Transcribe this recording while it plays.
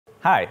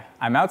Hi,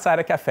 I'm outside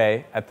a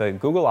cafe at the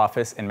Google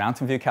office in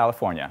Mountain View,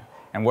 California,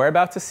 and we're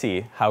about to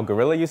see how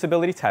Guerilla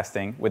usability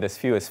testing with as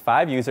few as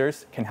 5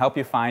 users can help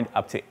you find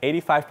up to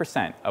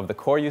 85% of the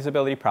core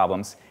usability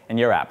problems in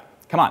your app.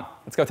 Come on,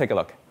 let's go take a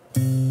look.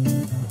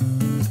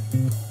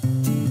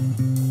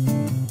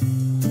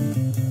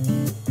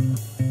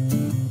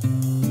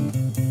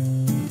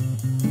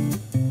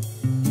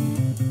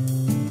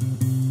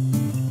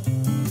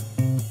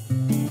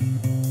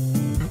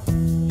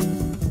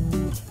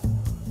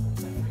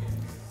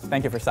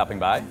 Thank you for stopping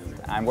by.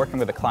 I'm working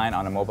with a client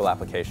on a mobile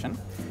application,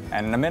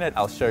 and in a minute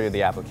I'll show you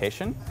the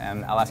application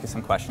and I'll ask you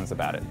some questions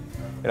about it.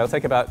 It'll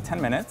take about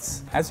 10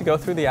 minutes. As you go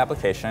through the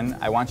application,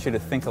 I want you to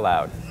think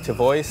aloud, to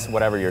voice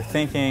whatever you're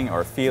thinking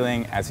or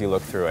feeling as you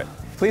look through it.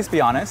 Please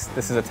be honest,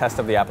 this is a test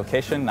of the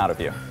application, not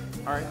of you.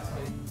 All right.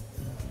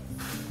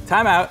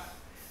 Time out.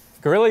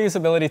 Guerilla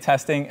usability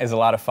testing is a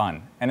lot of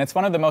fun, and it's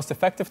one of the most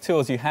effective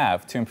tools you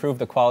have to improve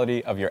the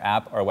quality of your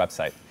app or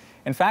website.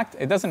 In fact,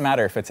 it doesn't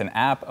matter if it's an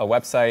app, a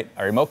website,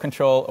 a remote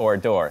control, or a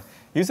door.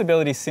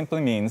 Usability simply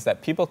means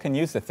that people can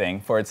use the thing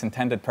for its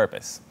intended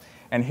purpose.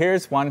 And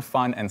here's one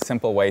fun and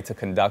simple way to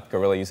conduct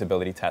Guerilla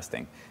usability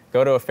testing.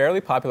 Go to a fairly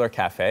popular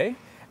cafe,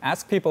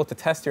 ask people to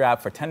test your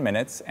app for 10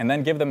 minutes, and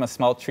then give them a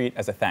small treat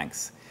as a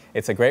thanks.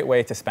 It's a great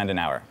way to spend an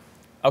hour.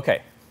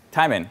 OK,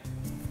 time in.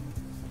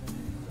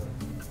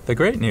 The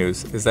great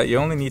news is that you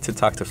only need to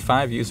talk to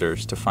 5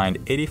 users to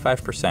find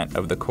 85%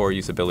 of the core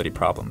usability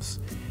problems.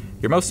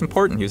 Your most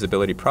important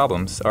usability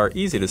problems are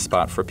easy to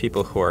spot for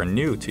people who are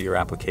new to your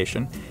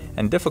application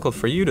and difficult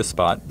for you to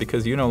spot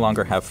because you no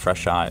longer have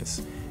fresh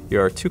eyes. You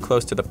are too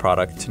close to the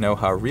product to know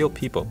how real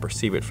people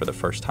perceive it for the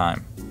first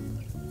time.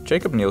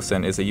 Jacob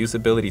Nielsen is a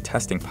usability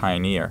testing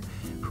pioneer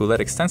who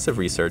led extensive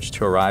research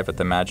to arrive at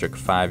the magic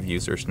 5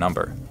 users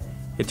number.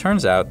 It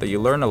turns out that you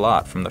learn a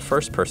lot from the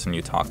first person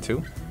you talk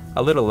to,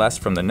 a little less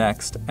from the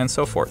next, and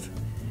so forth.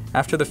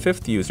 After the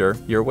 5th user,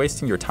 you're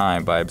wasting your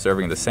time by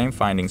observing the same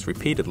findings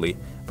repeatedly,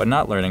 but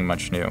not learning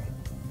much new.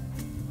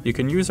 You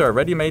can use our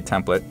ready-made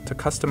template to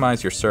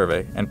customize your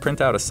survey and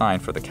print out a sign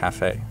for the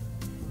cafe.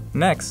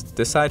 Next,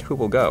 decide who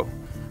will go.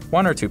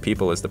 1 or 2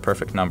 people is the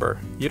perfect number.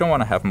 You don't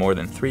want to have more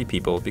than 3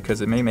 people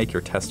because it may make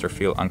your tester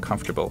feel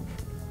uncomfortable.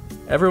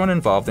 Everyone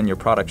involved in your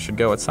product should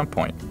go at some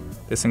point.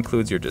 This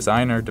includes your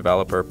designer,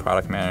 developer,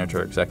 product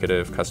manager,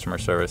 executive, customer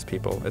service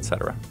people,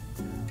 etc.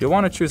 You'll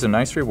want to choose a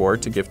nice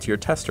reward to give to your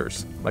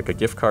testers, like a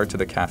gift card to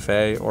the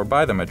cafe or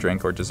buy them a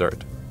drink or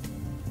dessert.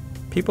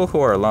 People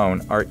who are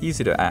alone are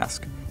easy to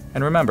ask,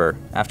 and remember,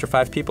 after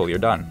 5 people, you're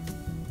done.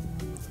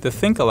 The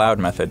think aloud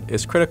method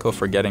is critical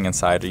for getting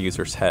inside a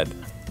user's head.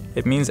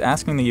 It means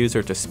asking the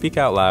user to speak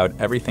out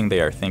loud everything they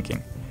are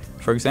thinking.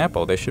 For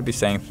example, they should be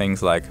saying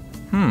things like,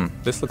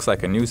 this looks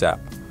like a news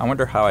app. I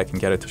wonder how I can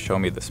get it to show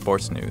me the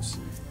sports news.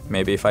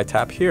 Maybe if I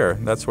tap here,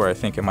 that's where I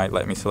think it might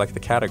let me select the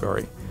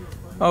category.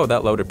 Oh,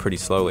 that loaded pretty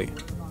slowly,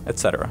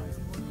 etc.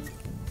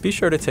 Be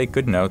sure to take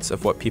good notes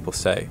of what people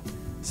say.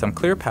 Some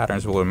clear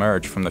patterns will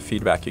emerge from the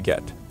feedback you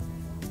get.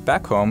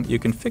 Back home, you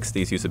can fix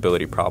these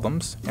usability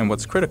problems, and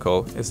what's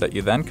critical is that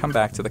you then come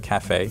back to the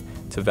cafe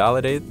to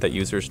validate that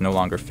users no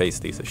longer face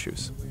these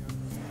issues.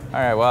 All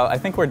right, well, I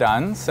think we're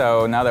done.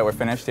 So now that we're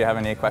finished, do you have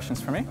any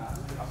questions for me?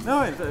 No,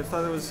 I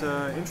thought it was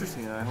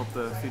interesting, and I hope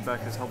the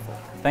feedback is helpful.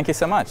 Thank you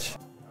so much.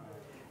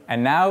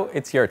 And now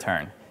it's your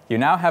turn. You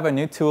now have a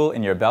new tool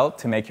in your belt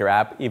to make your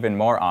app even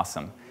more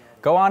awesome.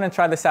 Go on and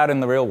try this out in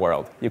the real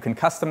world. You can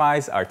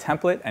customize our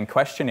template and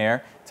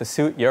questionnaire to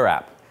suit your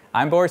app.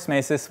 I'm Boris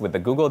Masis with the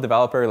Google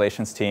Developer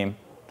Relations team.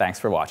 Thanks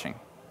for watching.